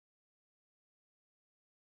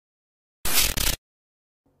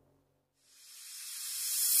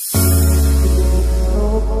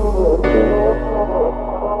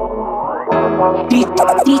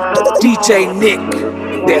DJ Nick,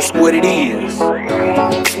 that's what it is.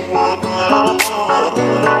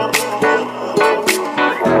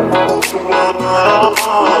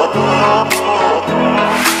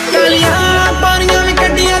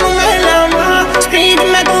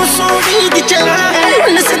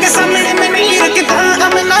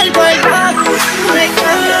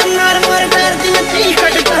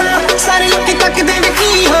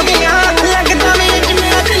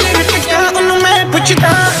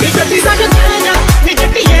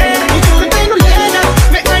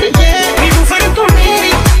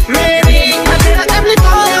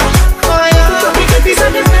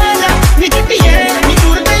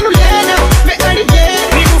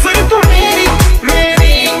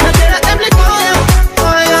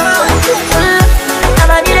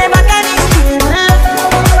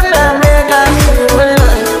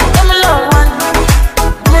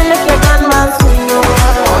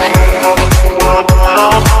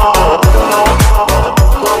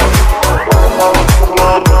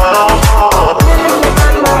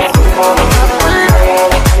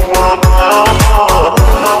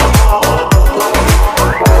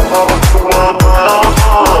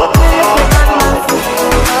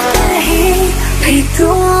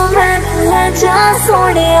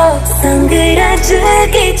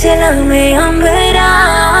 चला मैं अंबरा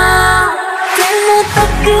तेनू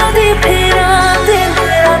तक दी फिरा दिन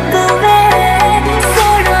रात में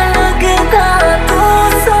सोना लगदा तू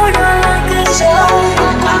सोना लग जा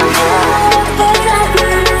पता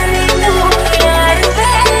नहीं तू यार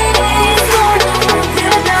मेरे सोना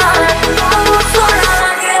लगदा तू सोना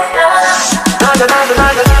लगदा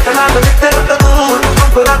ना तेरा दूर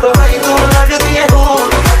पूरा तो भाई तू लगदी है दूर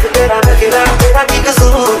तेरा की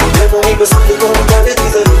कसूर मैं पसंद को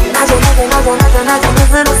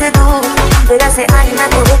नजरों से दूर तेरा से आई मैं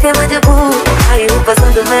तो होके मजबूर आई हूँ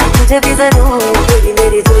पसंद मैं मुझे भी जरूर तेरी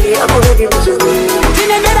मेरी जोड़ी अब होगी मजबूर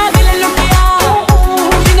जिन्हें मेरा दिल लुटिया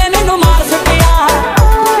जिन्हें मैनू मार सकिया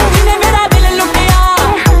जिन्हें मेरा दिल लुटिया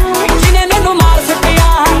जिन्हें मैनू मार सकिया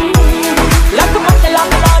लख पट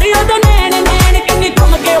लख लारी ओदे नैन नैन किन्नी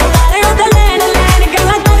घुम के उतारे ओदे लैन लैन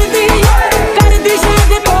गल्लां करदी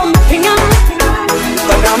शायद तो मिठियां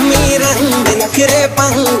बदामी रंग नखरे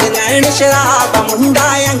पंग नैन शराब मुंडा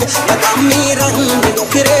यंग बदामी रंग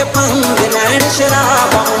नखरे पंग नैन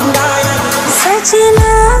शराब मुंडा यंग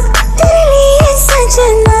सजना तेरी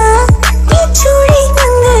सजना ये चूड़ी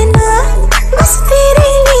कंगना बस तेरे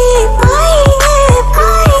लिए पाई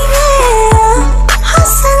है हाँ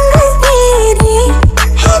संग तेरी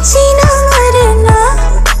है जीना मरना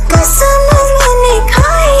कसम मैंने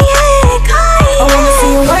खाई है I wanna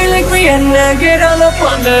see you whine like Rihanna, get all up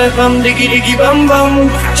on the bum, diggy diggy bum bum.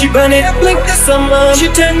 She burn it up like the summer. She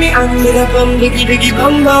turn me on with a bum, diggy diggy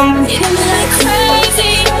bum bum. You got me like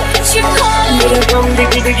crazy, it's your calling. With a bum,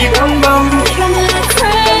 diggy diggy bum bum. You got me like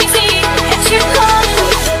crazy, it's your calling.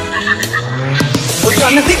 Oh,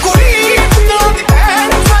 जाने दी कोई ना दी ऐन,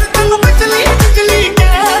 सारे तन्नू बिजली बिजली के.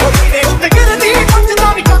 तेरे उत्ते कर दी कुछ ना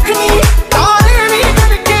भी कख नहीं. तारे भी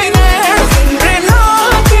करके ने, सिंड्रेला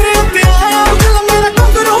तेरे उत्ते आया. दिल मेरा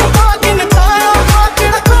कंगरू पाके नचाया, पाके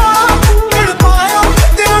रखा, मेरे पाया.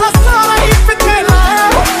 तेरा सारा ही पिछे लाया.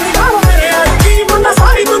 यार मेरे आजी मुन्ना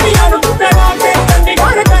सारी दुनिया नू तुझे मांगे.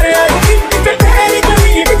 चंडीगढ़ करे आजी, इधर तेरी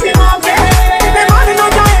गली बिचे मांगे. ते मान ना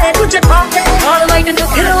जाए कुछ खाके. All right to do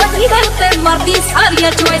खिलवाड़ी करते मर्दी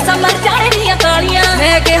सारियां चॉइसां मर जाए नियां कालियां.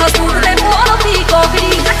 मैं के हसूर ते मोर दी कॉफी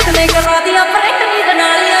रखने करा दिया friend knee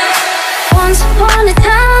गनालियां. Once upon a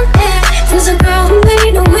time there was a girl who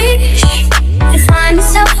made a wish to find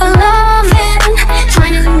herself a love man,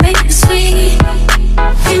 trying to make it sweet.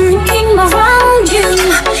 Thinking around you,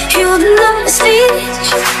 healed another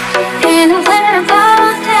speech. And I'm glad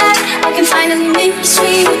about that, I can finally make it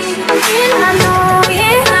sweet. And I know,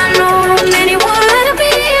 yeah, I know, many wanna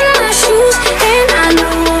be in my shoes. And I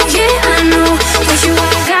know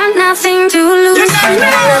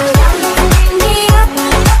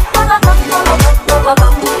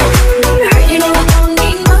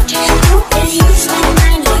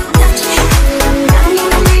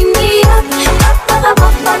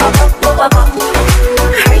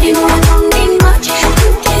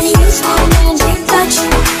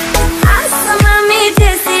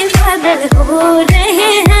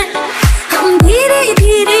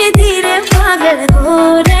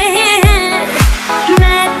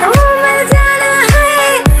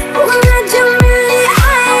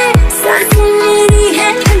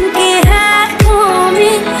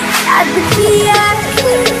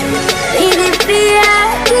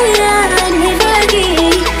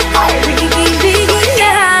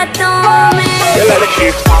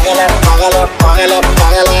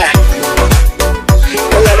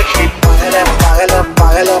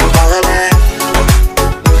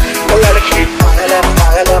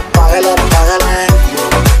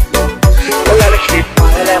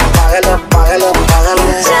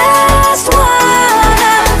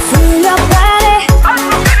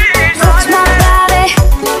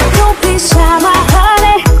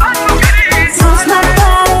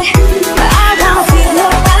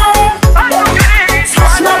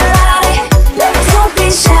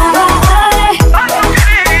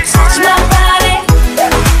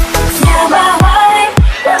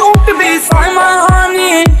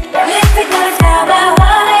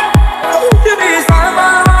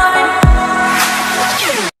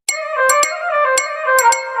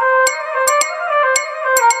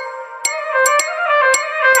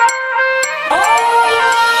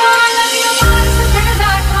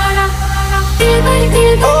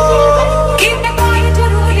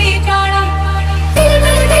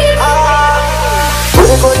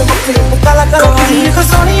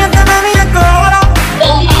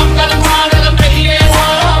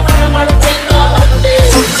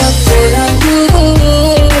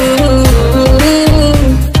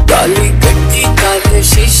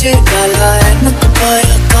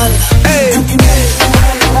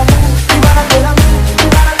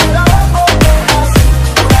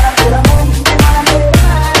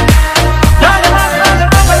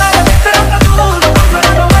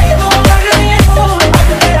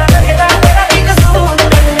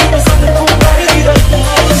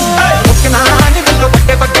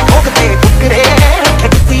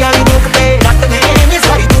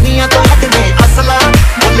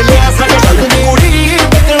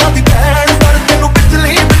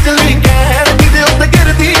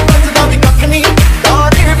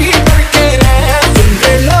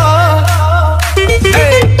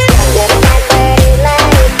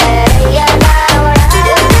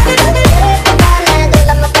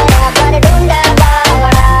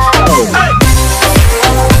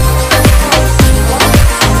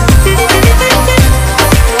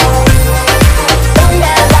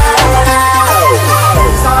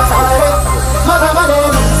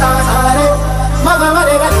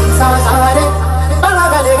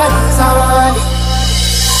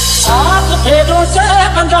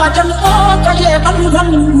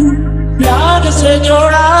प्यार से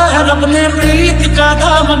जोड़ा है रब ने प्रीत का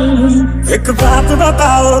दामन। एक बात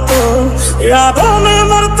बताओ तो यादों में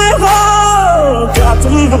मरते हो क्या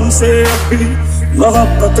तुम हमसे अभी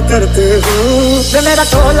मोहब्बत करते हो? वे मेरा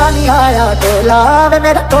टोला नहीं आया टोला, वे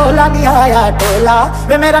मेरा टोला नहीं आया टोला,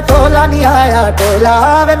 वे मेरा टोला नहीं आया टोला,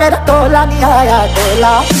 वे मेरा टोला नहीं आया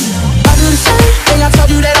टोला। I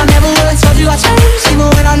told you that I never would, told you I changed, even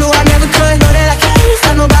when I knew I never could. Know that I can't,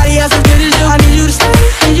 got nobody else as good as you. I need you to stay,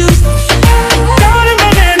 need you to stay. प्यार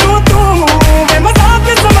मैंने लूं तू, मैं मजाक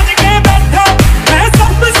समझ के बैठा, मैं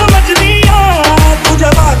सब समझ लिया, तू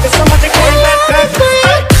जवाब समझ के बैठा।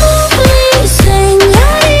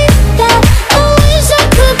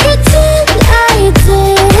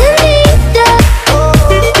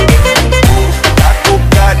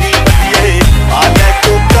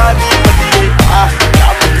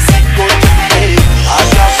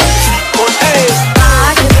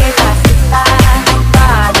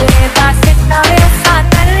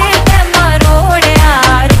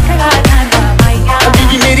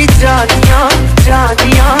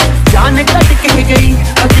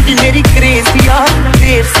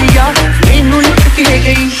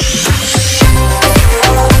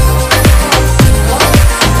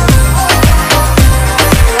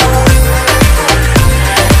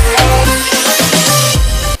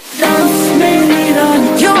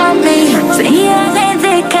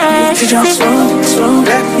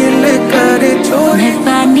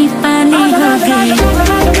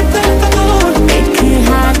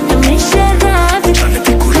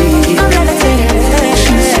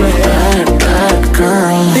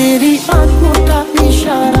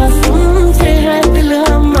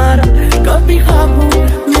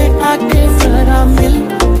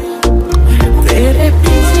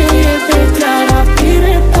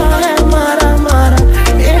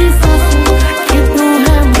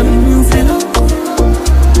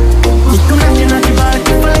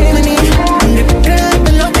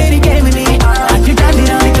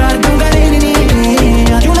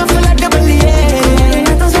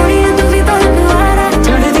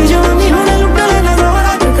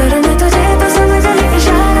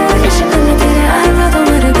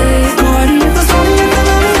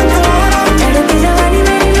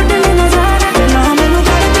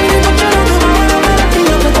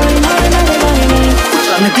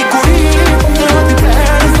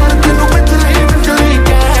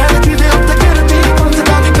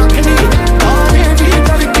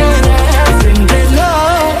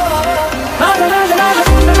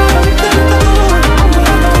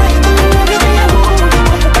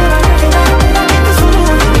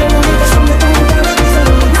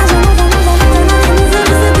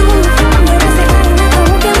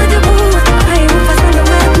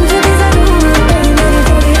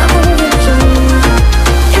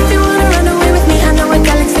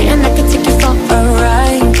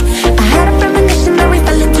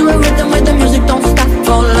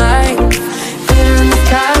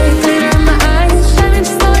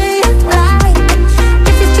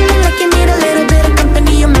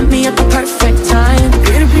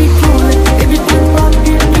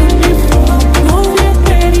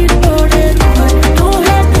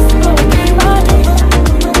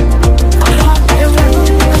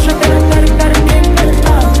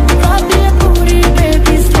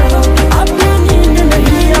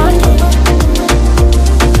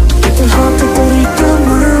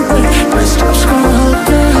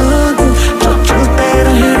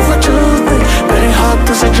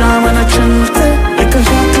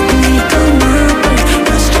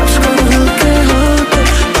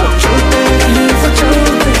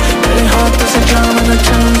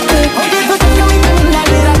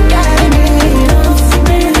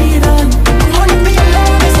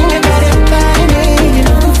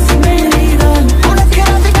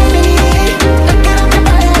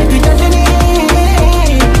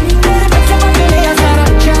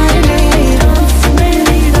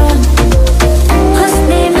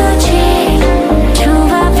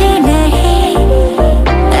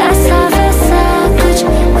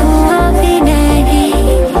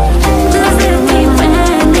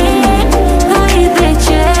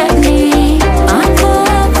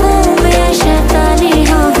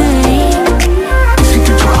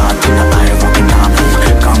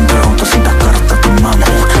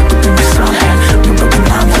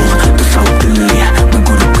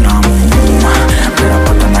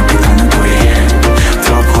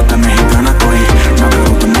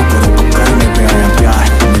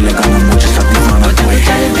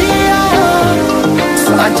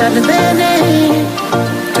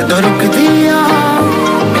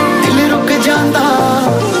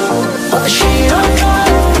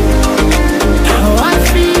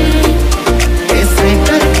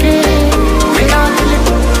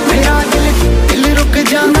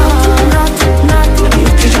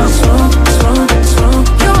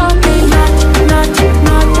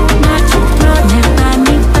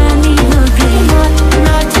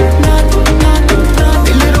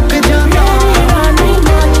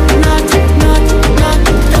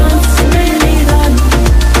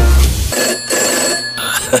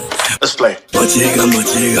 मचेगा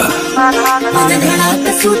मचेगा मैंने घड़ा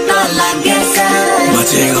पे सूता लगे से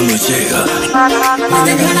मचेगा मचेगा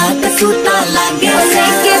मैंने घड़ा पे सूता लगे से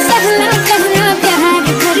के पहला पहला प्यार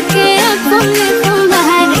करके आंखों में तुम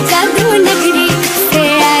बाहर जादू नगरी से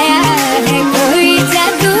आया है कोई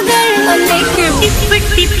जादूगर लेके टिप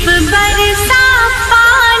टिप बरसा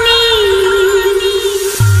पानी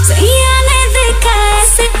सैया ने देखा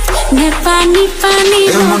ऐसे मैं पानी पानी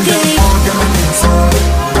हो गई।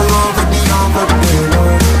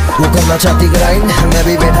 वो करना चाहती ग्राइंड, मैं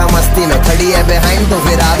भी बैठा मस्ती में, खड़ी है बिहाइंड तो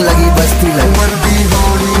फिर आग लगी बस्ती में।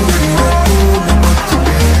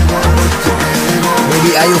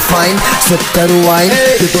 Baby are you fine? Sip करूँ wine,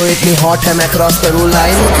 तू तो इतनी hot है मैं cross करूँ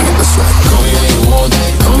line। Call me when you want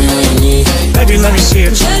it, call me when you need it. Baby let me see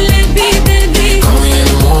it. Jalebi baby, Call me in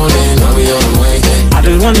the morning, I'll be on the way. I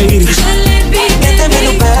just wanna eat it. Jalebi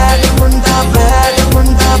baby, bad मुंडा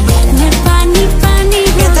मैं पानी पानी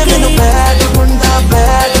हो गई, bad मुंडा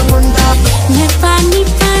मैं पानी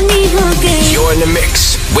पानी हो गई। You're in the mix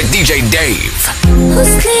with DJ Dave.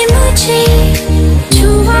 उसने मुझे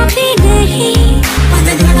छुआ भी नहीं,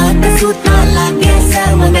 मैंने घड़ा पे सूता लगे से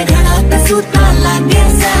मैंने घड़ा पे सूता लगे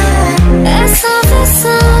से ऐसा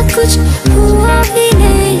वैसा कुछ हुआ भी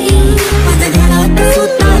नहीं। मैंने घड़ा पे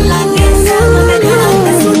सूता लगे से मैंने घड़ा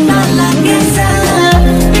पे सूता लगे से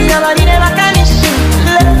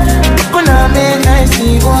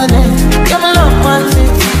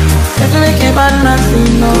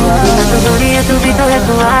तू भी तो है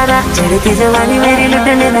तुम्हारा चढ़ती जवानी मेरी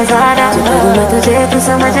लुटने नजारा जो करूँ मैं तुझे तू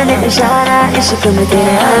समझ ले इशारा इश्क में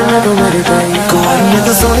तेरे आए मैं तो मर गई कोई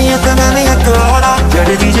तो सोनी है तो मैंने एक करोड़ा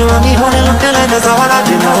चढ़ती जवानी होने लुटने नजारा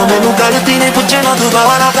जिन्ना मैनू गलती ने पूछे ना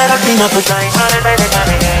दोबारा तेरा पीना तो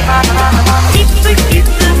टिप टिप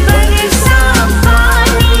बरसा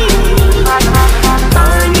पानी,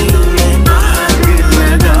 पानी में आग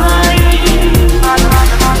लगाई, आग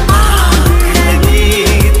लगी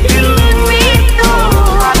दिल में तो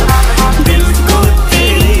दिल को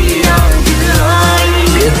तेरी याद आई।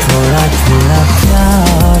 ये थोड़ा थोड़ा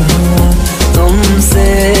प्यार हुआ तुमसे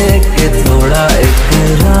कि थोड़ा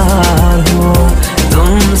इकरार हुआ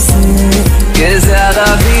तुमसे कि ज्यादा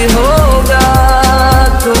भी होगा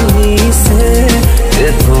तुम्हीं से। ये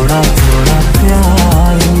थोड़ा थोड़ा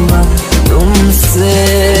प्यार हुआ तुमसे।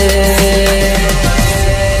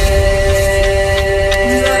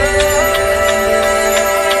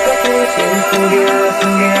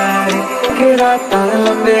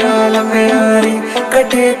 लंबे यारी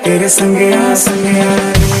कटे तेरे संगे संगे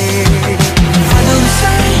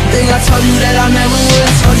Think I told you that I never would,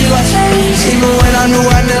 I told you I changed. Even when I knew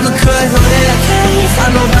I never could, know that I can't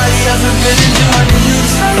find nobody else as good as you. I need you to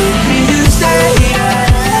stay, need you to stay.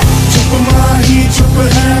 चुप माही चुप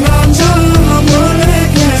है ना चल बोले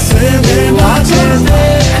कैसे देना चल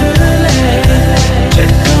देख ले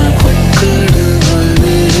चक्का पकड़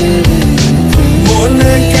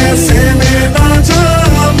बोले कैसे देना चल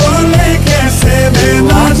बोले कैसे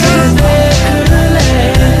देना चल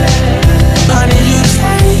I need you to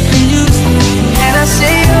stay, need you to stay. And I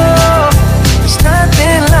say, oh, it's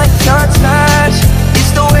nothing like your touch.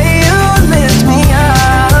 It's the way you lift me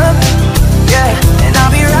up, yeah. And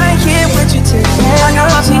I'll be right here with you till the end. I got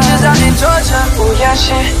my teachers out in Georgia, oh yeah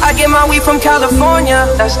shit. I get my weed from California,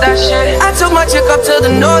 that's that shit. I took my chick up to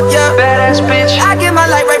the north, yeah, badass bitch. I get my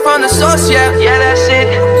light right from the source, yeah, yeah that's it.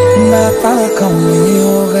 मैं कमी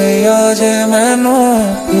हो गई आज मैनू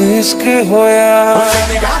इश्क होया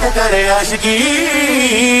निगाह करे आशिकी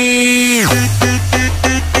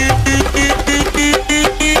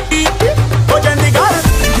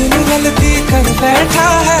गलती कर बैठा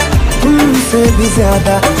है तुमसे भी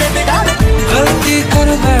ज्यादा गलती कर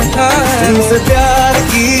बैठा है तुमसे प्यार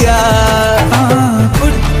किया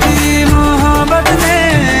कुट्टी मोहब्बत में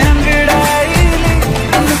अंगड़ाई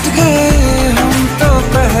लुट गए हम तो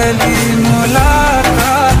पहली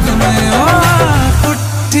मुलाकात में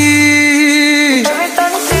कुट्टी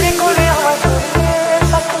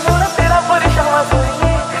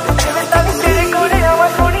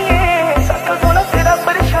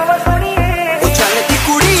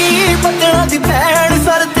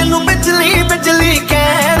बिजली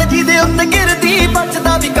कहन जिदे उत्ते गिरदी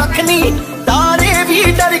बचदा भी कख नहीं तारे भी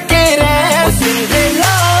डर के रह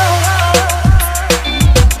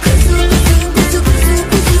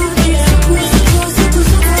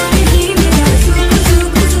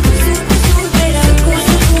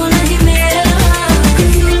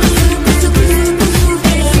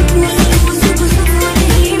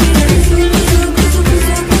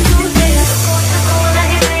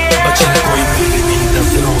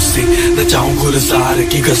जाऊं गुलजार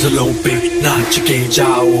की गजलों पे नाच के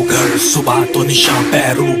जाओ घर, सुबह तो निशान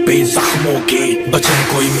पैरों पे जख्मों के, बचे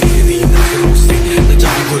कोई मेरी नजरों से, न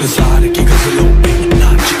जाओ गुलजार की गजलों पे।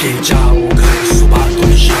 नाच के जाओ घर, सुबह तो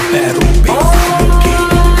निशान पैरों पे जख्मों के।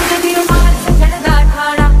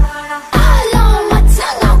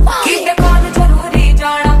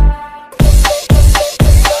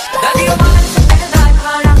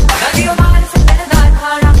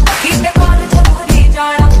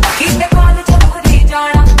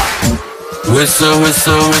 Whistle,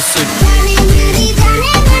 whistle, whistle,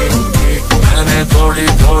 मैंने थोड़ी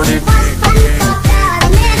थोड़ी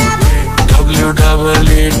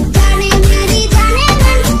WWE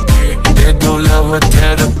दे दो लव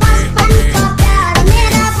थेरेपी।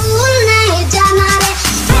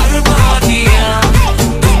 बर्बादियाँ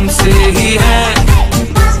तुमसे ही है,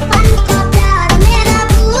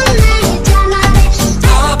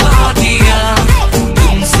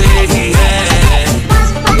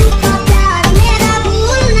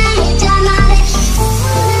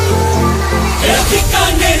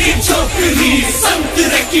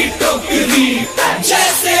 संतरे की टोकरी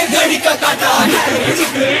जैसे घड़ी का काटा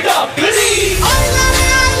डॉक्टरी।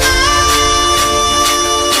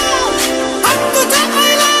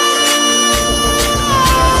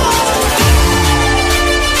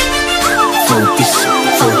 Focus,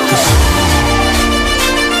 focus,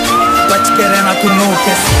 बच के रहना तू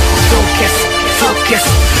नोटिस, focus, focus,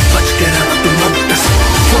 बच के रहना तू नोटिस,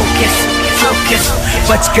 focus, focus,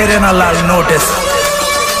 बच के रहना लाल नोटिस।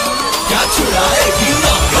 क्या छुड़ाएगी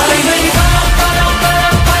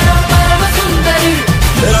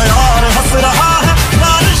मेरा यार हंस रहा है,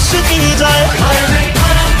 बारिश की जाए।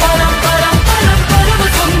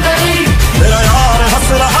 मेरा यार हंस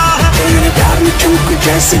रहा है, मेरे प्यार में चूक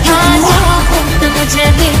जैसे मुझे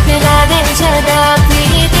भी पिला दे शराब,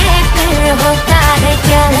 देखकर होता है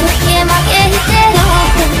क्या ये मगे तेरा।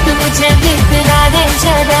 मुझे भी पिला दे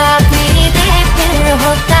शराब, देखकर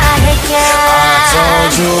होता है क्या। I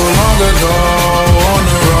told you long ago on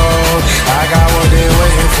the road, I got what they're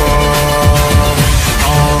waiting for.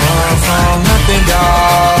 Don't run from nothing,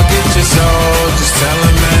 dog. Get your soul, just tell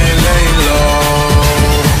them ain't lay low.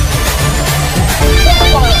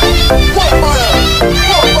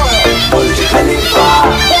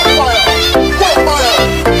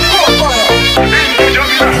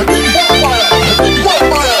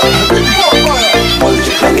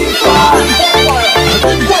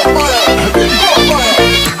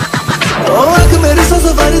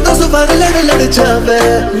 लड़ जावे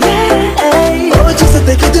ओ जिसे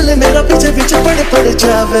देखे दिल मेरा पीछे पीछे पड़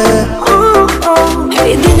जावे।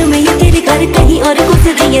 दिन में ये तेरे घर कहीं और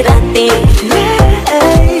गुजरे ये रातें,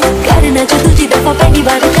 करना जो तुझी दफा पहली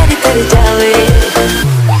बार कर जावे।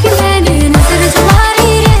 मैंने नजर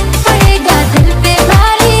जुबानी रे, पड़ेगा दिल पे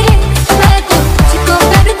भारी रे, मैं तो तुझको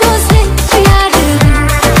कर दूं से यार रे।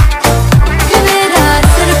 मेरा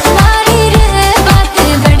सर तुम्हारी रे,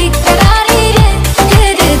 बातें बड़ी करारी रे,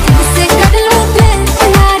 तेरे दिल से कर लूं मैं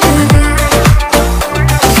यार रे।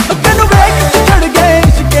 तेनू देख के चढ़ गए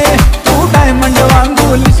इश्के, तू डायमंड वांगू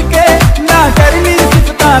लिशके, ना करनी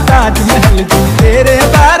सिफता ताजमहल जो तेरे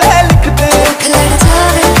बारे लिखते। लड़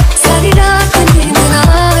जावे सारी रात नींद ना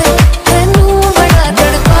आवे, तैनू बड़ा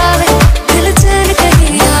तड़पावे, दिल चैन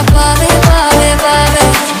कहीं ना पावे पावे पावे।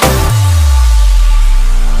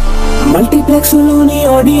 మల్టీప్లెక్స్ లోని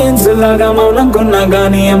ఆడియన్స్ లాగా మౌనంకున్నా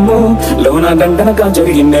గానీ అమ్మో, లోన గంటనగా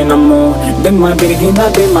జరిగిందే నమ్ము, దిమ్మ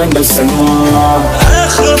తిరిగిందే మైండ్ సెమ్మో।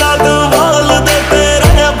 खुदा तू बोल दे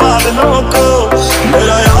तेरे बादलों को,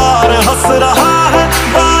 मेरा यार हंस रहा है,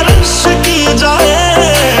 बारिश की जाए।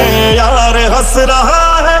 यार हंस रहा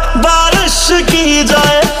है, बारिश की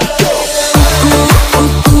जाए।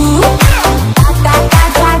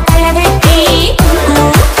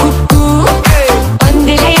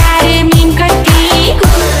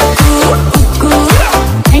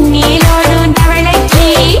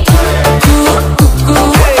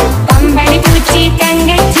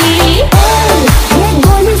 ये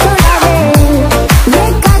गोली सोडावे, ये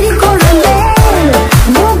कारी कोडंदे,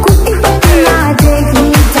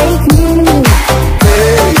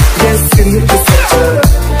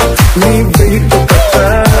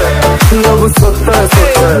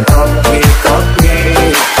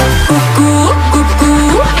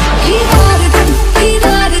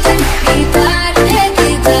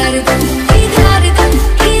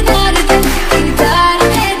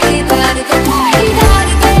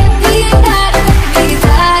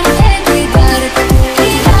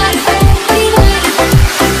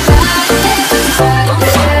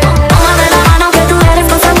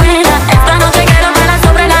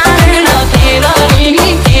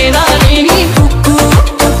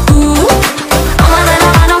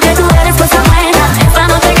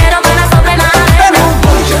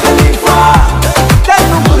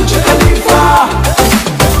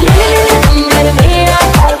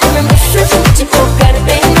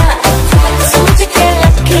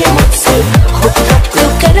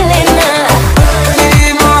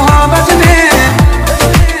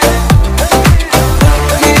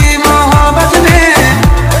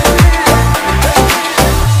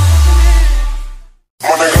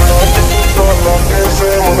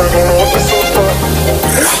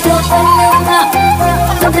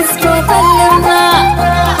 इसको बलमा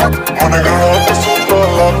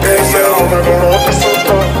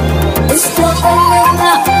इसको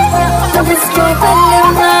बलमा इसको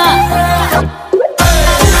बलमा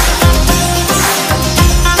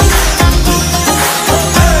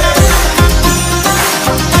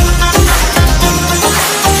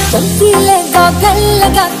चमकीले गॉगल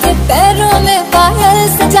लगा के पैरों में पायल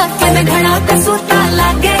सजा के मैं घड़ा कसूता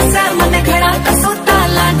लागे सा मन घड़ा कसूता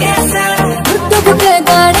लागे सा गुड्डू गुड्डे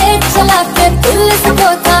गाड़े चला के दिल से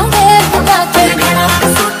बोता है बता के घड़ा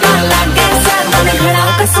कसूता लागे सा मन घड़ा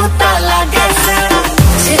कसूता लागे सा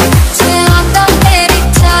चे आता मेरी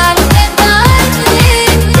चाल में नाच ले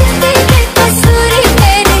तेरी कसूरी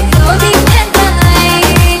मेरी गोदी में दाई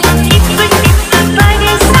टिप टिप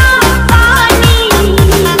बरसा पानी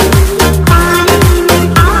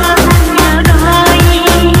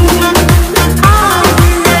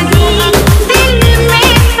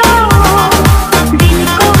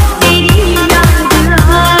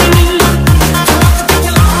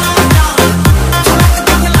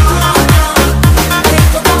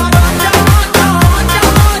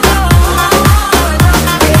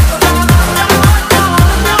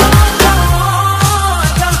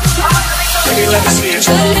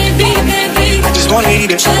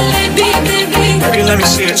Baby, let me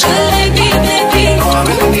see it. Jalebi, baby. Oh, I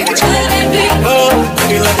really need it. Jalebi. Oh,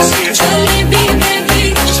 baby, let me see it. Jalebi,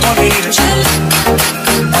 baby. Just wanna eat it. Jalebi.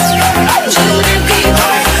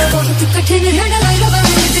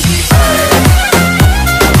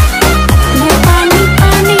 मैं पानी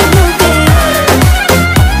पानी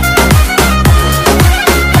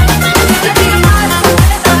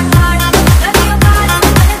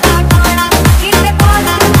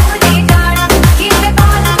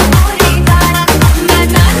हो गया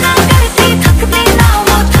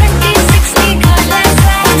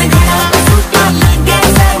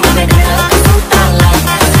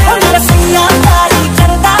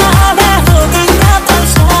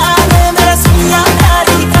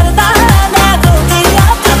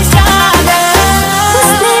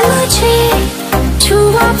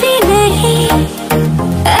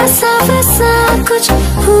कुछ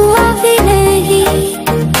हुआ भी नहीं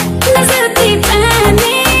नजर थी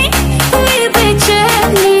पहनी हुई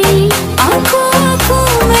बेचैनी आंखों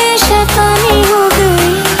आंखों में शैतानी हो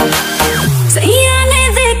गई सैया ने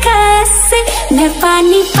देखा ऐसे मैं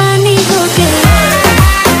पानी पानी हो गई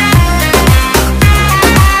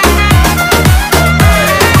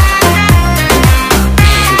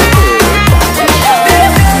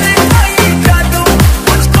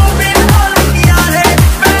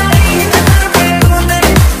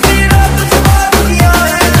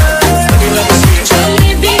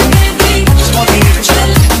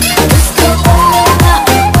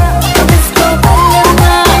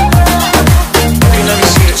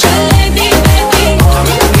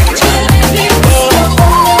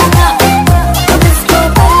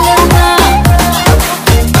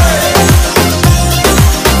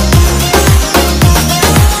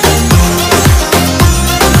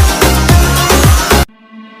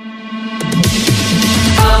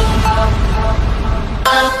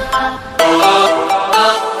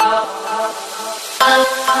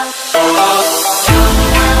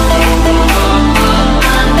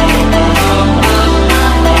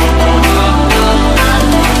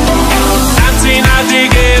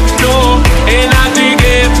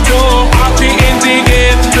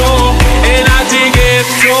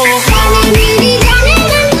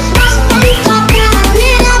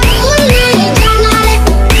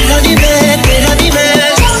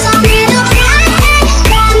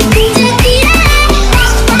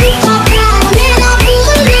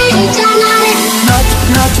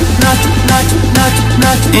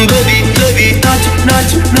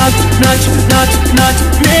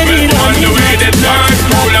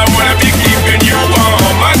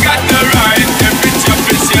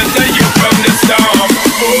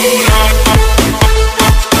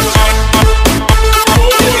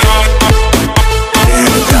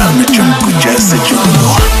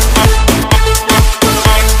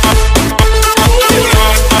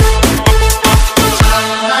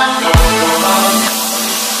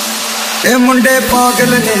मुंडे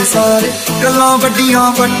पागल ने सारे गल्लां वड्डियां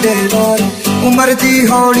वड्डे वारे उम्र दी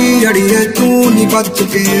हौली जड़ी है तू नहीं बच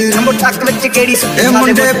के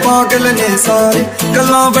मुंडे पागल ने सारे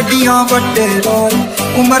गल्लां वड्डियां वड्डे वारे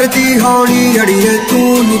उम्र दी हौली जड़ी है तू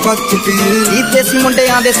नहीं बच के देसी मुंडे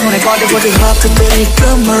आंदे सोने काले बोले हाथ तेरी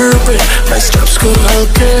कमर पे मैं स्टेप्स को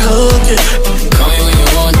हल्के हल्के call me when you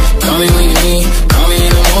want call me when you need call me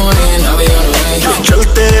in the morning I'll be on the way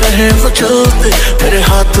चलते रहे वो चलते मेरे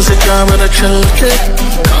हाथ से काम न चल के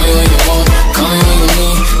call me when you want call me when you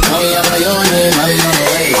need call me out by your name I'll be on the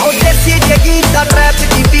way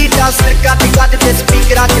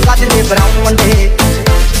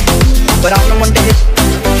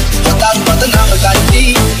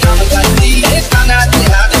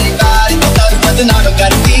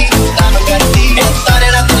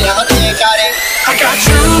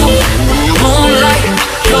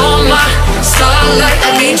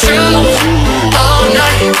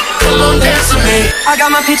got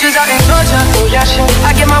my peaches out in Georgia, oh yeah shit.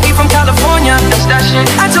 I get my weed from California, that's that shit.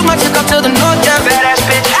 I took my chick up to the north, yeah, badass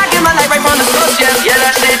bitch. I get my light right from the source, yeah, yeah,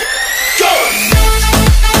 that's it. Go!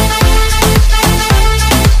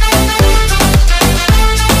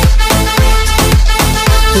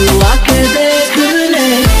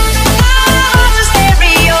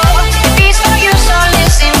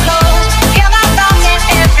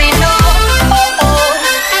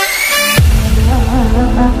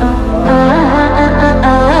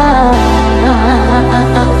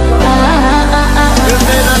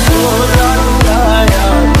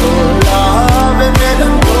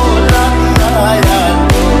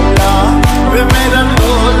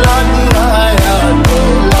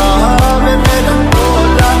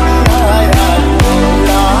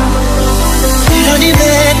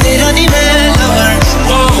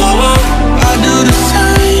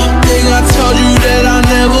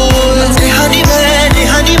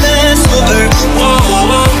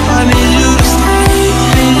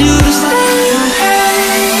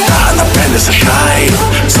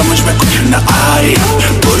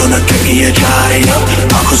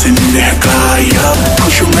 आंखों से नींद है गायब,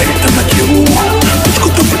 खुश हूँ मैं इतना क्यों, तुझको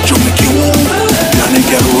तो बच्चों में क्यों, जाने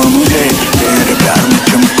क्या हुआ मुझे तेरे प्यार में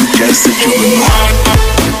चमकू जैसे जुगनू.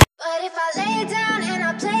 But if I lay down and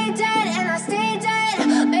I play dead and I stay dead,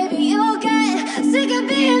 maybe you'll get sick of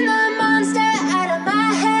being the monster out of my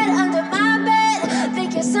head, under my bed. Think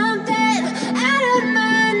you're something out of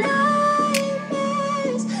my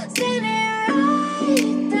nightmares, standing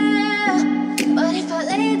right there. But if I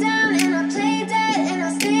lay down and I play dead and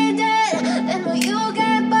I stay dead, then will you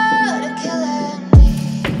get bored of killing me?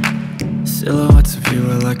 Silhouettes of you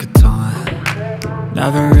are like a taunt.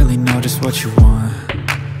 Never really know just what you want.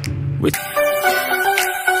 With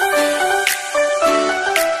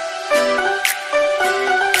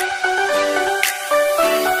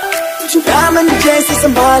दामन जैसे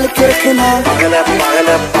संभाल के रखना, पागल है पागल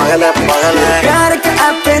है पागल है पागल है, प्यार का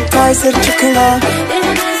एपेटाइजर चखना.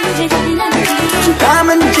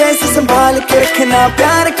 दामन जैसे संभाल के रखना,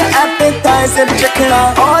 प्यार का एपेटाइजर चखना,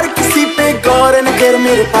 और किसी पे गौर न कर,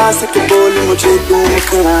 मेरे पास के बोल मुझे तू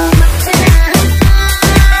मुखना.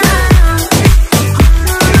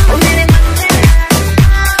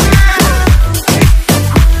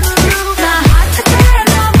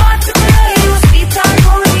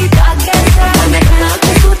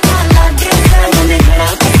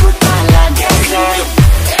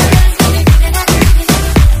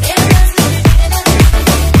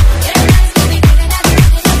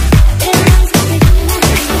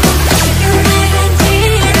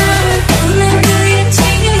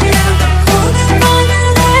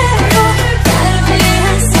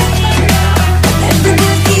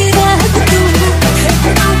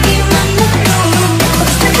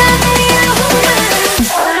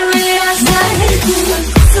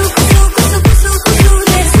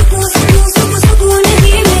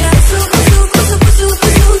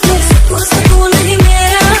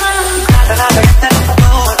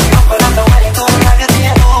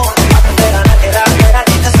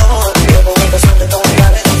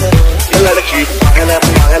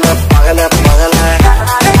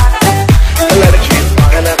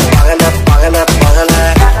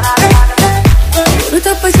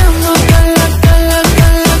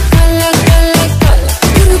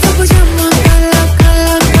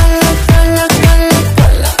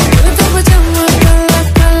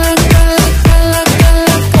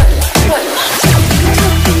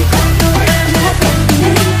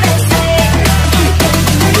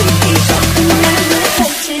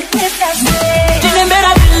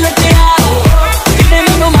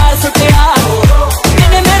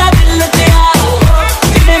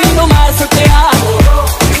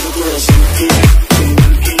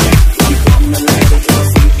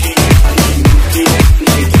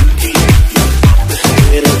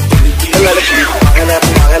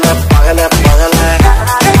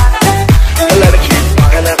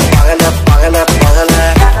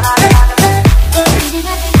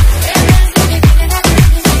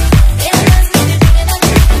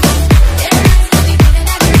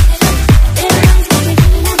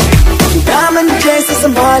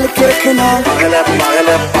 संभाल के रखना, पागल है पागल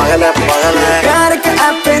है पागल है पागल है, प्यार का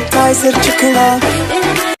एपेटाइजर चखना.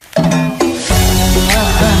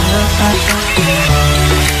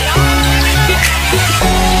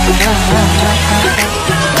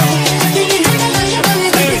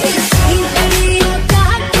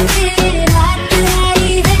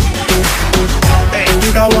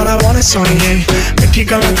 You got what I want, it's on the way. मिठी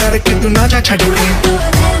गल्लां करके तू ना जा छड्ड के.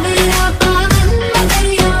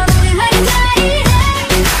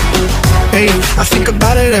 Hey, I think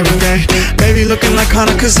about it every day. Baby looking like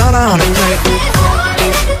Hana Kazana on a plate.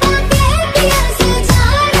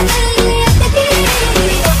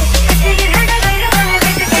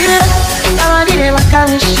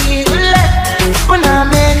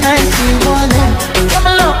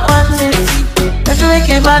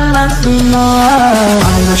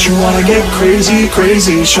 you wanna get crazy,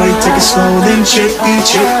 crazy. Show you take it slow, then check me.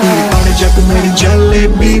 On the jet, made a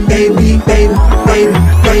jalebi, baby.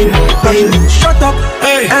 Shut up,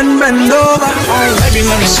 hey, and bend over. Baby,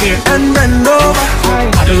 let me see it, and bend over.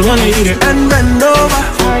 I just wanna eat it, and bend over.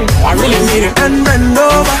 I really need it, and bend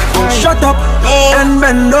over. Shut up, and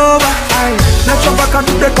bend over. Let your back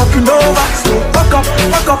do the talking over. Back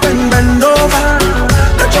up and bend over.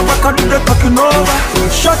 Let your back do the talking over.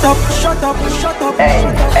 Shut up.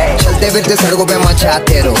 चलते फिरते सड़कों पे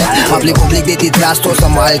मचाते रहो, public देती त्रास तो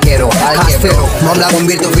संभाल के रहो, हंसते रहो, मामला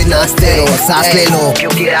गंभीर तो फिर नाचते रहो, सांस ले लो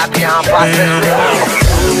क्योंकि रैप यहाँ पास है।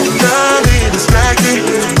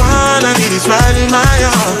 All I need is right in my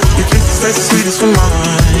arm. Your kiss is the sweetest for mine,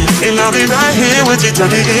 and I'll be right here with you till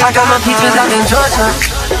the end. I got my peaches out in Georgia.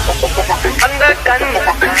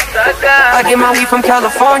 I get my weed from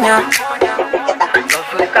California.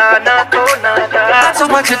 I took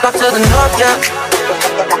my chick up to the north, yeah.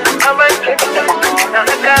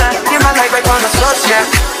 Get my light right on the source, yeah.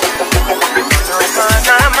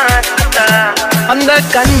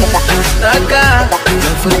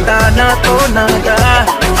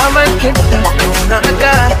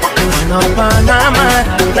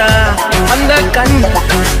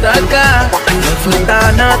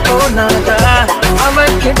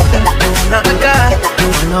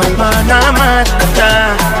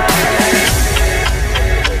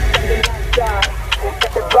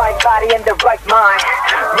 Right body and the right mind,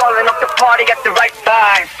 rolling up the party, got the right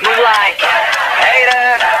vibe. Blue light,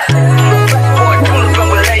 haters. Boy, cool from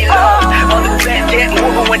where they low. On the bed, get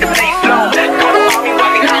moving when the bass blow. Come on, me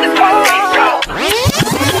right behind us, while the bass go.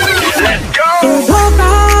 Let's go.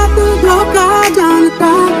 तू धोखा जानता,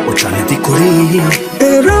 वो जाने दी कुड़ी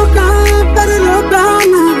रोका पर रोका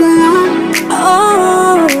ना गया।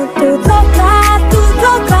 तू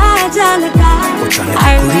धोखा जानता,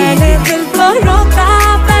 और मैंने दिल को रोका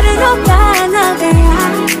पर रोका ना गया।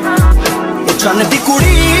 वो जाने दी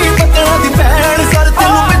कुड़ी बदला दी भैन, सर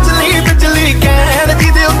तेनू बिजली कहन,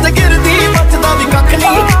 जिदे उत्ते गिरदी बचदा भी कख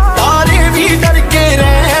नहीं, तारे भी डर के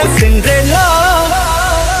रह सिंड्रेला।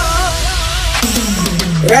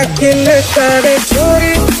 रखिल करे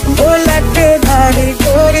चोरी, वो लटे धारी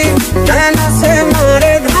गोरी, नैना से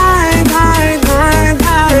मारे धाए धाए धाए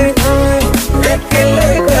धाए धाए। रखिल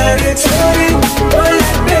करे चोरी, वो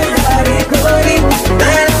लटे धारी गोरी,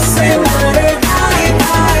 नैना से मारे धाए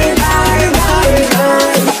धाए धाए धाए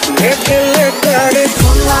धाए। रखिल करे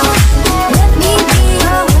चोला, Let me be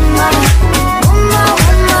your woman, woman,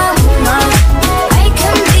 woman, woman. I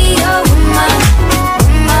can be your woman,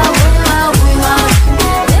 woman, woman, woman.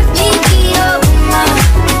 Let me be your woman,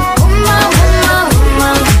 woman, woman,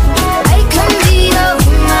 woman. I can be your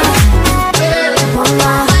woman,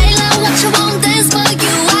 woman. Baila what you want, dance for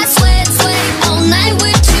you. I sweat all night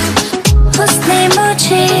with you. उसने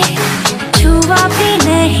मुझे छुआ भी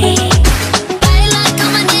नहीं। Baila,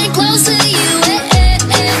 coming in close to you.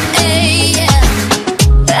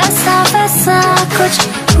 ऐसा कुछ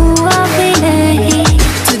हुआ भी नहीं।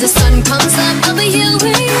 Till the sun comes up over you,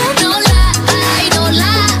 don't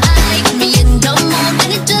lie. Me in the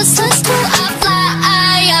moment, it just starts to I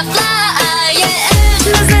fly, yeah.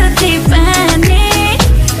 नजर थी पहनी,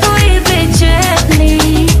 हुई बेचैनी,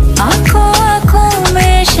 आँखों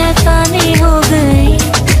में शैतानी हो गई।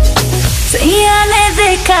 सैया ने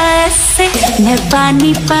देखा ऐसे, मैं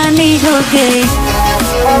पानी हो गई।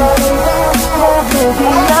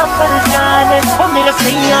 ना परेशान, वो मेरा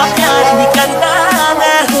सैया प्यार नहीं करता,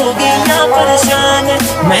 मैं हो गई ना परेशान।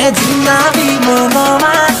 मैं जितना भी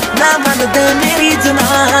मनवा ना मन दे मेरी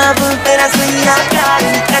जनाब, तेरा सैया प्यार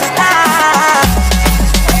नहीं करता।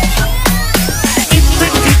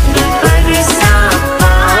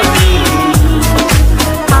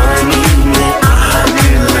 पानी में आग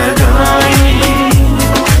लगाई,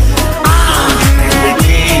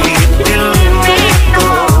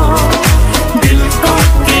 दिल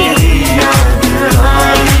तेरी याद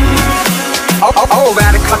आई। ओ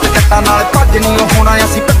वैर खट जट्टा नाल भज नहीं होना,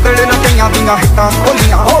 असीं पत्तल ना कईयां दियां हिੱਕਾਂ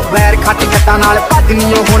खोਲੀਆਂ। ओ वैर खट जट्टा नाल भज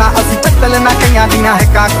नहीं होना, असीं पत्तल ना कईयां दियां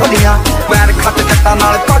हिੱਕਾਂ खोਲੀਆਂ। वैर खट जट्टा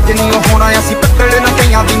नाल भज नहीं होना, असीं पत्तल ना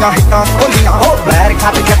कईयां दियां हिੱਕਾਂ खोਲੀਆਂ। ओ वैर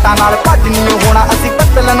खट जट्टा नाल भज नहीं होना, असीं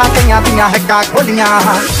पत्तल ना कईयां दियां हिੱਕਾਂ खोਲੀਆਂ।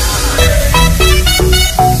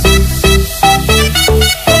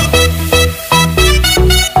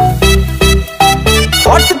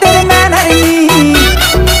 हट तेरे मैं नहीं,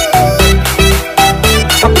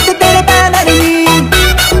 छपके तेरे पैर नहीं।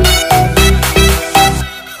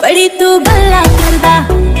 बड़ी तू गल्ला करदा,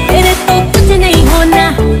 तेरे तो कुछ नहीं होना।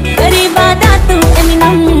 करीब आदा तू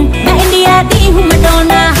एमिनम, मैं इंडिया दी हूँ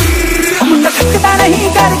मैडोना। मुन्ना थकता नहीं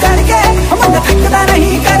कर करके, मुन्ना थकदा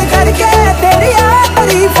नहीं कर करके तेरी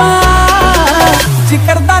तारीफा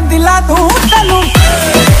जिक्र दा दिला दूं तैनू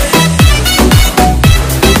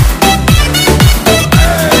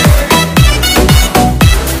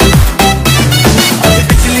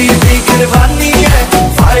बिजली दी गिरवानी है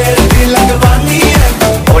फायर दी लगवानी है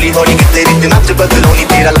हौली हौली किते रित नच बदलोनी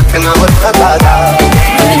तेरा लखना मथा दादा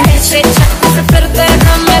से छत से फिरते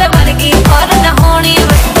ना मेरे वर्गी और न होनी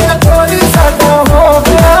थोड़ी सा हो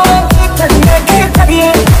गया की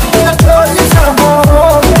करिए थोड़ी सा हो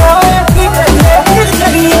गया की करिए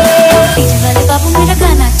डीजे वाले बाबू मेरा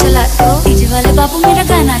गाना चला दो डीजे वाले बाबू मेरा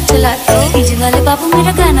गाना चला दो डीजे वाले बाबू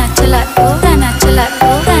मेरा गाना चला दो गाना चला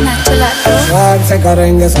दो गाना चला दो स्वागत से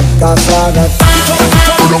करेंगे सबका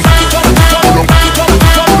स्वागत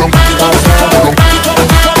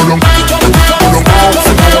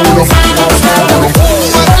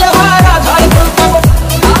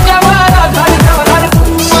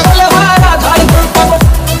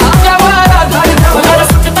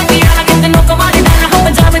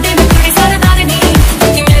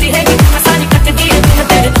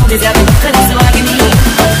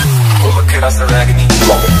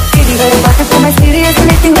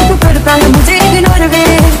मुझे इग्नोर वे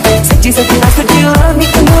सच्ची सच्ची ना सच्ची और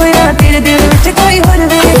निकलोया तेरे दिल विच कोई और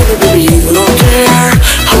वे नो केयर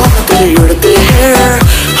हवा में तेरे उड़ते हैं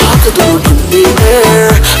हाथ दोनों ठंडी में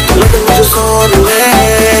तू लगे मुझे सोन में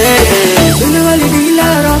दिल वाली ढीला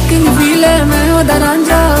रॉकिंग फील है मैं उधर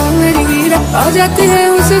रांझा मेरी हीरा आ जाती है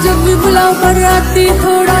उसे जब भी बुलाओ पर आती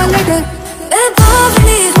थोड़ा लगे मैं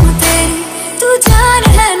बावली हूँ तेरी तू जान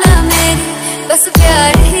है ना मेरी बस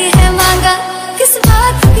प्यार ही है मांगा किस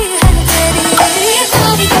बात की है तेरी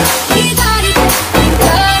दीदारी दीदारी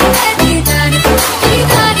दीदारी दीदारी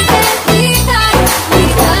दीदारी दीदारी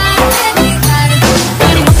दीदारी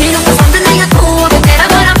तेरी मुठियों पसंद नहीं है तू अब तेरा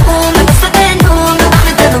भरा हूँ मैं बस तेनू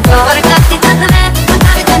मैं तेनू प्यार करती तक मैं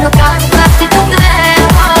तेनू प्यार करती तक मैं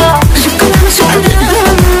शुक्राना शुक्राना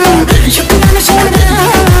शुक्राना शुक्राना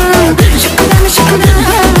शुक्राना शुक्राना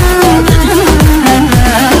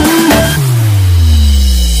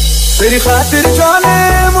तेरी खातिर जाने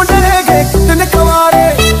मुझे कितने कवारे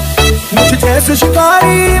मुझे जैसे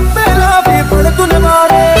शिकारी पहला भी पड़ तूने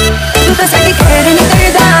मारे तू तो साडी केयर नहीं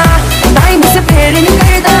करदा टाइम से फेर नहीं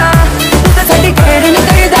करदा तू तो साडी केयर नहीं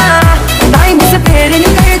करदा टाइम से फेर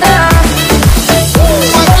नहीं करदा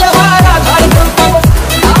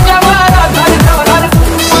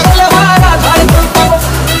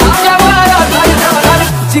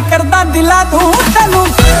जिक्र दा दिला दूं तैनू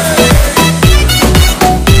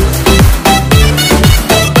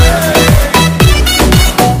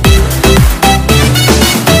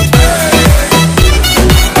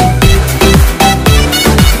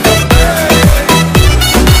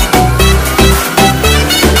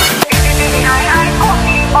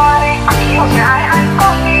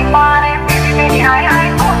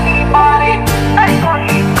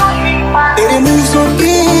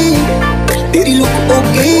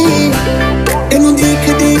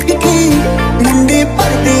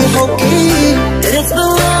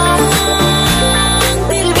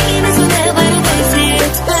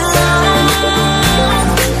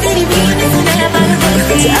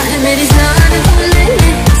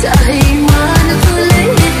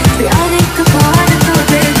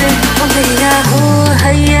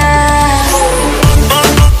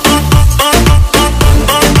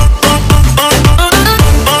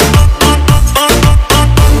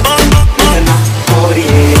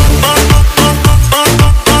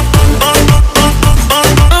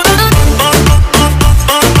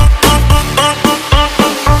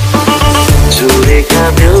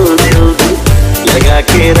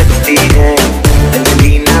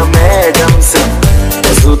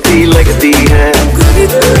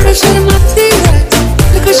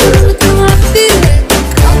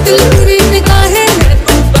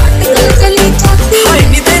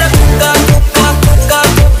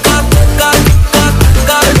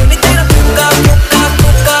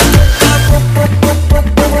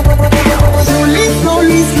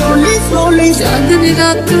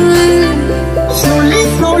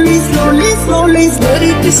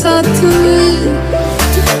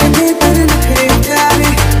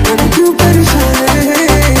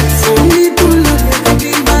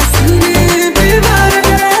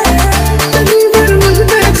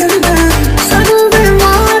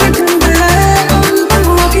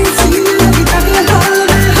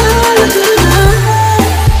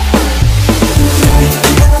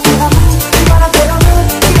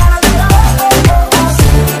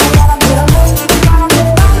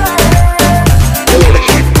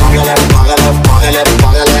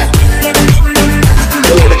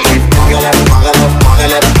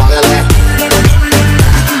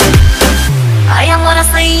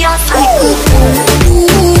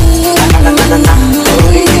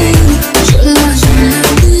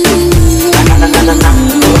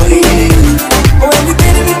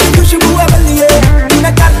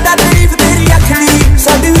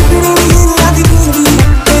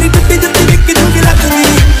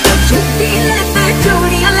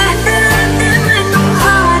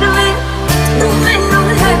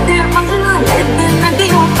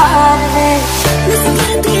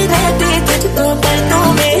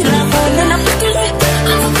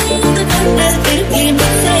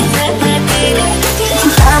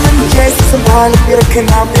संभाल के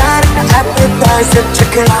रखना प्यार का एपेटाइजर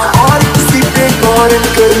चखना और किसी पे गौर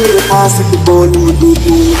कर मेरे पास बोलूं दूं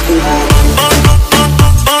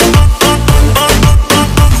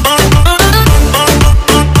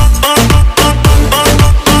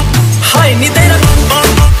हाय नी तेरा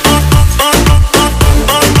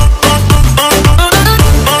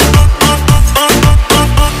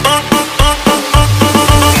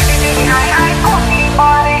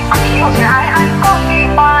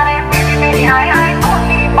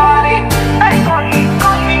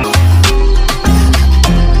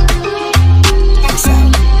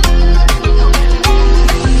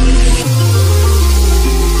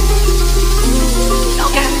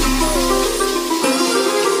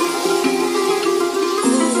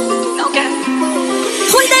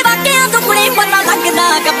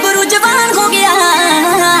गब्बरू जवान हो गया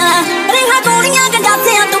रेहा गोलियां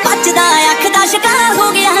गंडासियां तो बचदा अख दा शिकार हो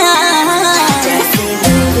गया जैसे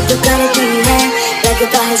दूर तो करती है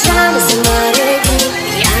लगता है शाम से मारेगी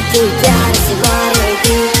या तू प्यार से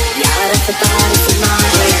मारेगी या रफ्तार से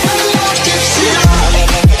मारेगी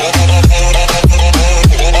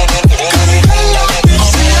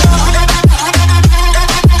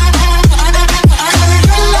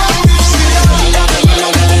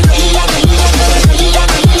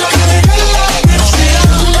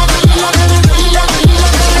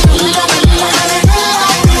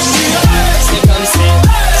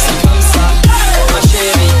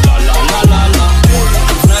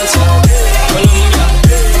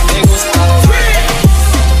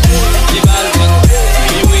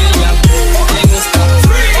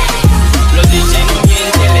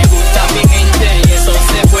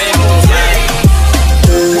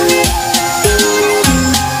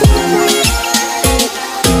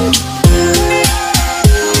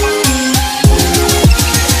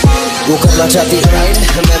चाहती राइड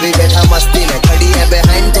मैं भी बैठा मस्ती में खड़ी है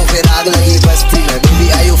बिहाइंड तो फिर आग लगी बस्ती में baby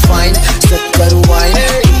I you fine SIP करूं वाइन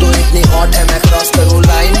तो इतनी हॉट है मैं क्रॉस करूं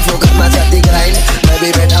लाइन वो करना चाहती ग्राइंड मैं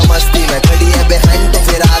भी बैठा मस्ती में खड़ी है बिहाइंड तो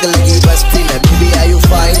फिर आग लगी बस्ती में baby I you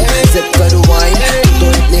fine SIP करूं वाइन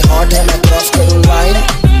तो इतनी हॉट है मैं क्रॉस करूं लाइन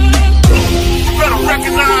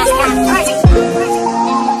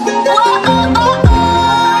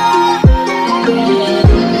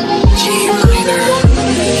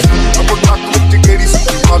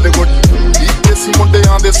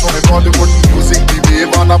ਮੁੰਡਿਆਂ ਦੇ ਸੋਹਣੇ ਬਾਲੀਵੁੱਡ ਮਿਊਜ਼ਿਕ ਦੀ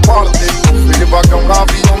ਬੇਵਾਨਾ ਪਾਲਦੇ ਬੇਵਾ ਗਾਉਣਾ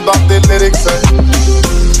ਵੀ ਆਉਂਦਾ ਤੇ ਲਿਰਿਕਸ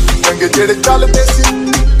ਚੰਗੇ ਜਿਹੜੇ ਚੱਲਦੇ ਸੀ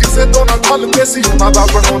ਕਿਸੇ ਤੋਂ ਨਾ ਖਲਦੇ ਸੀ ਉਹਨਾਂ ਦਾ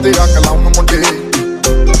ਬਣਾਉਂਦੇ ਆ ਕਲਾਉਣ ਮੁੰਡੇ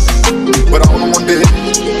ਬਰਾਉਨ ਮੁੰਡੇ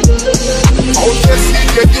ਆਉਂਦੇ ਸੀ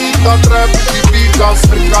ਕਿ ਗੀਤਾਂ ਟਰੈਪ ਦੀ ਬੀਟਾਂ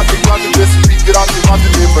ਸਰਕਾਰ ਦੀ ਵੱਜਦੇ ਸਪੀਕਰਾਂ ਤੇ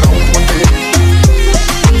ਵੱਜਦੇ ਬਰਾਉਨ ਮੁੰਡੇ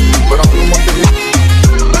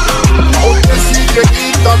ਆਉਂਦੇ ਸੀ ਕਿ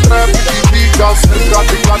ਗੀਤਾਂ ਟਰੈਪ ਦੀ ਬੀਟਾਂ ਸਰਕਾਰ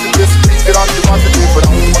ਦੀ ਵੱਜਦੇ ਸਪੀਕਰਾਂ ਤੇ ਵੱਜਦੇ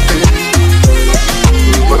ਬਰਾਉਨ ਮੁੰਡੇ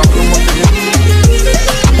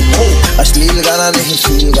अश्लील गाना नहीं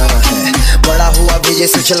फील गाना है बड़ा हुआ भेजे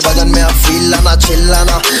से चल बदन में अब फील लाना चिल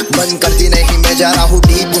लाना मन करती नहीं मैं जा रहा हूँ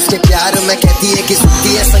डीप उसके प्यार में कहती है कि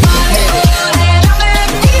सुनती है संगीत में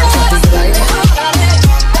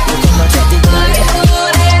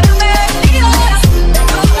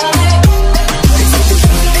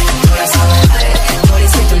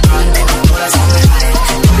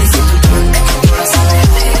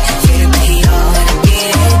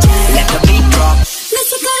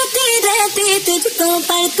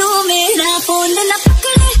पर तू मेरा फोन न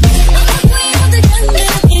पकड़े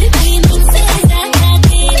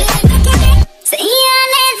सैया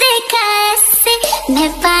ने देखा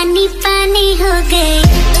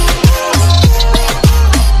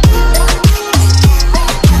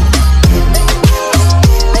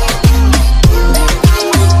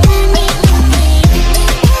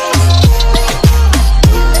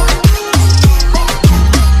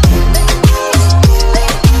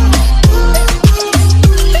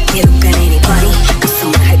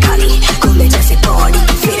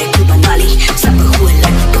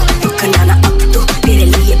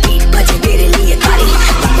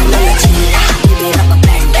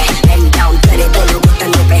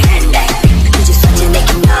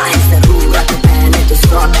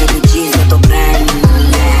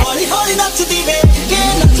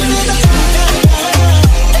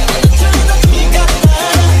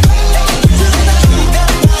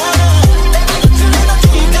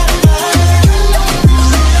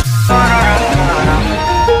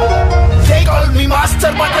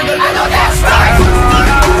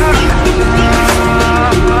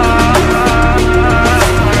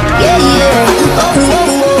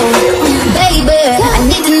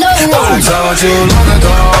too long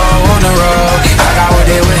ago on the road. I got what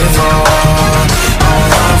they waiting for. Don't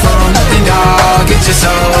run from nothing, dog. Get your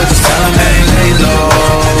soul. Just tell them they lay low.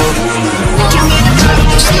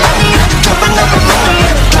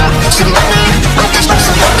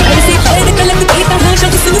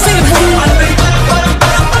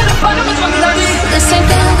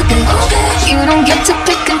 You don't get to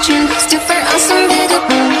pick and choose. Different,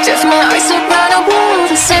 unforgettable. Just my eyes around a wall.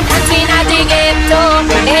 The same party, not the ghetto.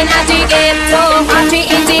 And not the ghetto. Party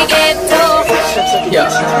in the ghetto.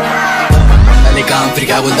 मैंने काम फिर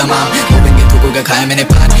क्या बोलता माँ मोबिन के थूकों का खाया मैंने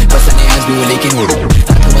पान बस नहीं आज भी वो लेकिन वो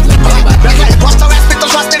हाथों मतलब मेरी बात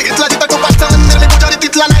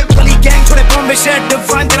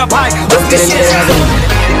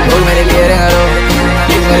लोग मेरे लिए रहेगा रो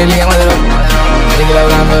प्लीज मेरे लिए मत रो मेरे खिलाफ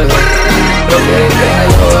काम कर लोग मेरे लिए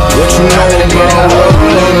रहेगा रो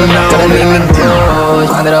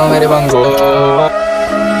मत रहो मेरे बंगो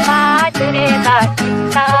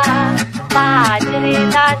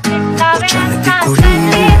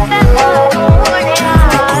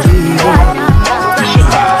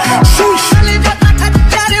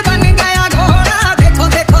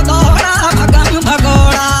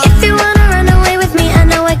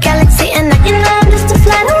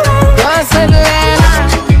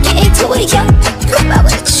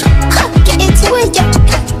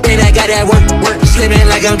Slimming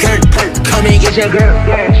like I'm Kurt. Come and get your girl.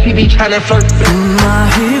 She be tryna flirt.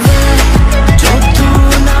 जो तू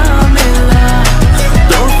ना मिला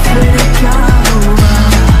तो फिर क्या हुआ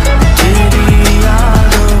तेरी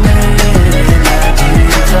यादों में लगी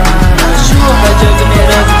जाना शुभ जग में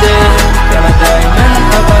रखते क्या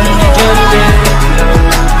डायमंड अपन निकलते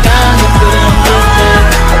क्या निकलते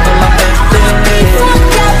अगला करते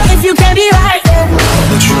if you can be right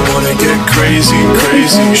But you wanna get crazy,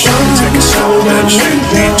 crazy. Shawty, take it slow and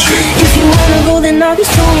gently, gently. If you wanna go, then I'll be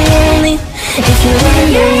so lonely. If you wanna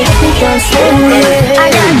go, I think I'm slowly. I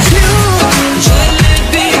got you.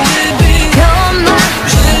 Jalebi, baby. You're my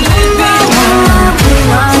jalebi.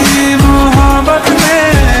 Ye mohabbat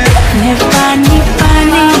mein ye pani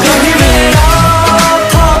pani mera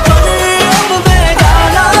tha par ab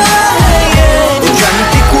begana hai ye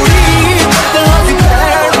janti kudi dadi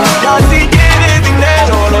pad dadi tere dine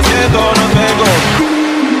dono se dono bego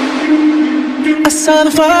I saw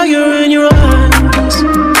the fire in your eyes.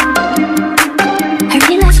 I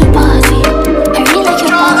really like your body. I really like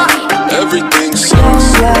your body. Everything sounds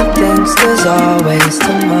Like thinks there's always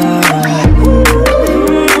tomorrow.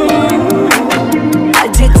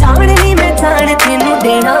 Ajhe taane nahi main taane tenu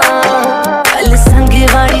dena. Kal sang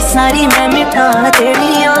wali sari main mithaan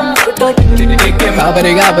tediya.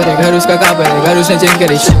 कहाँ पर घर उसका कहाँ पर घर उसने change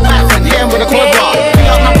करी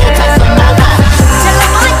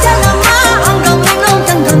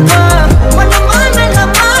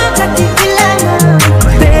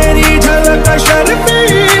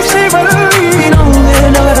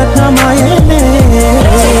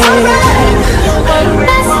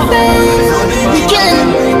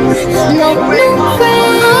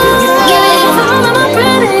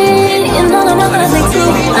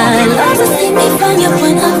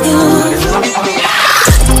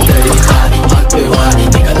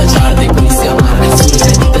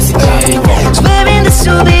Swearing this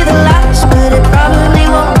will be the last, but it probably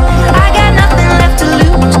won't. I got nothing left to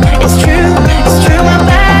lose. It's true, my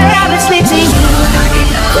bad habits lead to you.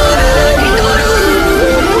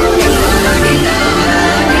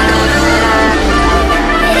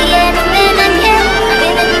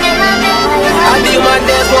 I did my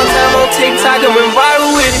dance one time on TikTok and went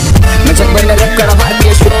viral with it मैं जब मैंने rap करा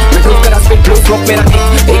भारतीय show मैं prove करा spit blue smoke मेरा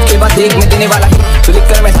एक के बाद एक में देने वाला है तो लिख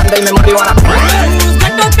कर मैं संदल में मरी वाला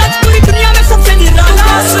घंटों तक पूरी दुनिया में सबसे निराला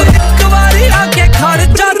एक बारी आके खड़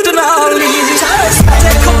जात नाली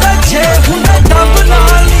देखो बच्चे हुने दब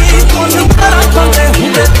नाली कौन करा कौने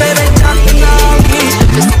हुने तेरे जात नाली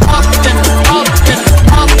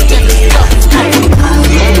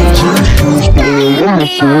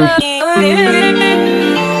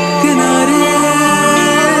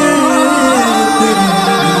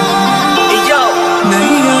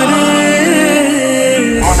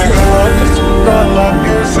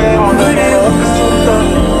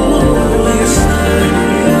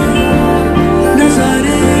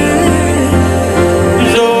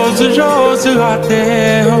रोज आते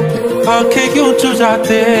हो आंखें क्यों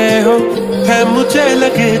चुराते हो है मुझे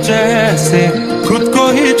लगे जैसे खुद को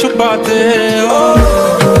ही छुपाते हो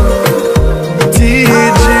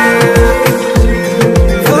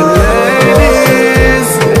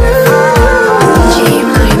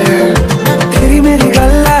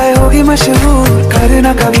मशहूर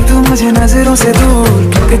करना कभी तू मुझे नजरों से दूर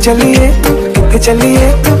क्योंकि चलिए लेके चलिए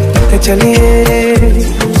तो चलिए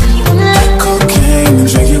Cocaine and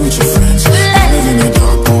drinking with your friends. Live in the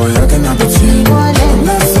dark, boy, I cannot pretend. I'm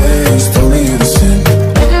not faced, only you to sin.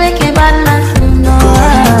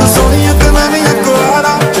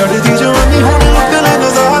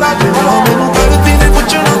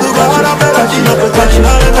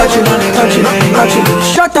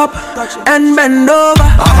 Shut up and bend over.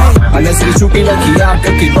 अनसरी छुपी लगी आग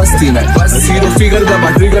की बस्ती में जीरो फिगर दबा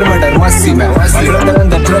ट्रिगर मर्डर मस्ती में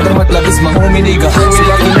ब्रदर मतलब इस महो में नहीं गहा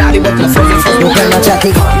बाकी नारी मतलब वो करना चाहती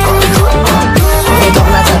वो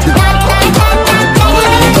करना चाहती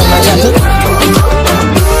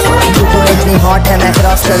तू तो इतनी हॉट है मैं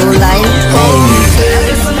क्रॉस करूँ लाइन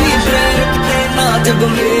जब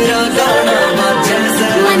मेरा गाना बाजे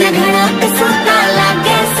मन घड़ा पे सुनता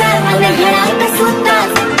लागे सर मन घड़ा पे सुनता.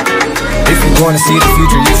 If you wanna see the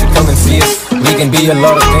future, you should come and see us. We can be a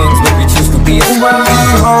lot of things, but we choose to be us.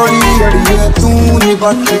 For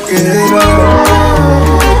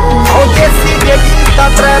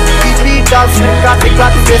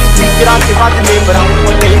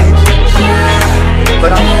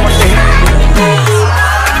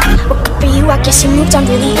you, I guess you moved on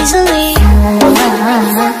really easily.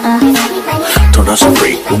 थोड़ा सा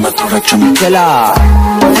break, मैं थोड़ा चमकेला.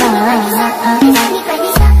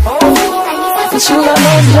 But you got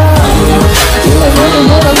no love. You like running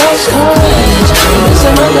with a lost cause. It's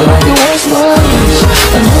another like the worst ones.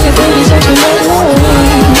 I know your baby's actually not one.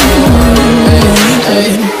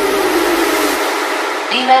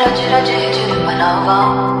 Ni मैं रोज रोज जुर्म बनावा,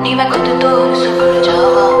 ni मैं खुद तो सुबह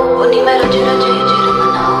जावा. वो ni मैं रोज रोज जुर्म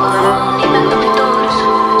बनावा, ni मैं खुद तो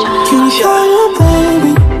सुबह जावा. Can you show your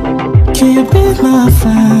baby? Can you be my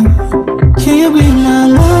friend? Can you be my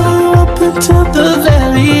lover up until the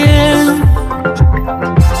very end?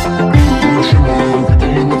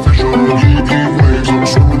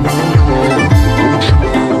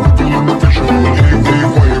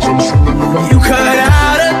 You cut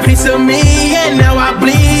out a piece of me and now I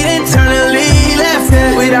bleed internally. Left it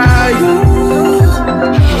without you,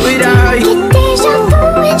 without you. Get deja vu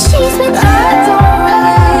when she's with you. I don't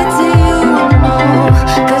relate to you, no,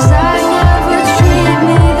 'cause I never treat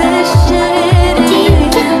me this shitty. Do you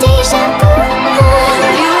get deja vu?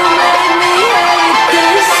 You made me hate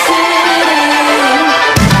this city.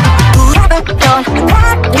 Don't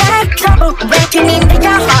walk like trouble, breaking into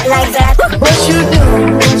your heart like that. What you do?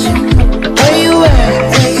 Where you at?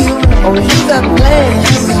 Oh, you got plans.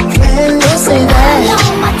 Don't say that.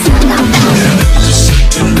 Just sit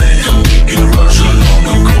till then, in a rush along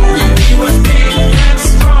the cold.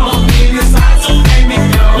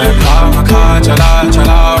 मैं car चला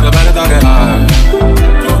चला और बढ़ता गया.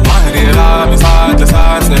 माहिर राम साथ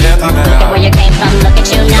साथ लेता गया. Where you came from, look at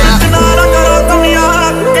you now. किनारा करो तुम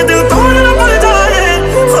यार कि दिल तोड़ना पड़ जाए.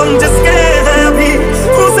 हम जिसके हैं अभी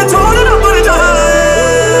उसे छोड़ना पड़ जाए.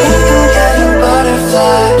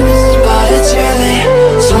 Butterflies, but it's really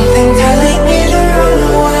something telling me to run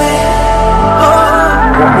away.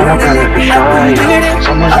 मेरा गला पिछाया,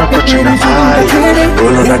 समझना कुछ न आया.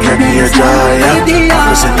 बोलो ना क्या किया जाए,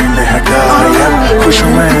 आंखों से नींद हटाया. खुश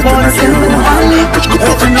हूँ मैं इतना क्यों, कुछ को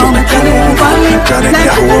पता क्यों जाने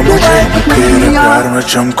क्या हुआ मुझे. तेरे प्यार में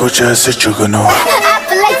चमको जैसे जुगनू. I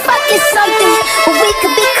feel like fucking something, but we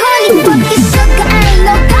could be corny. Fucking sugar, I ain't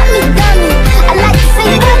no dummy, dummy. I like to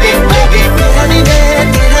say honey, honey bear,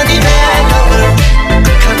 honey bear, lover.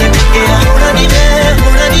 Honey bear, honey bear,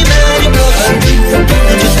 honey bear, lover. Honey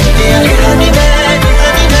bear, honey bear,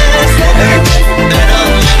 lover. Then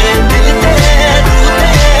I'm living in the bed,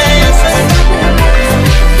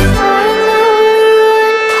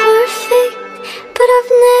 perfect, but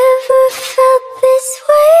I've never felt this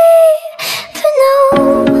way for no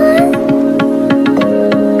one.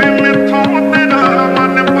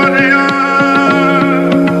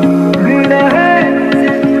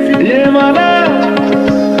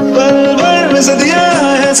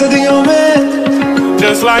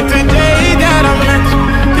 Just like the day that I met you,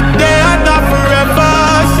 the day I thought forever.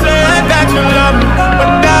 Said that you love me, but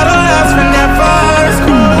that'll last forever. It's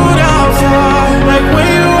cold outside, like when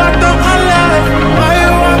you walked up my life, when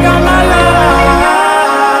you walked out my life.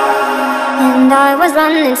 And I was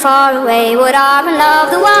running far away, would I run off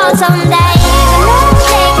the world someday?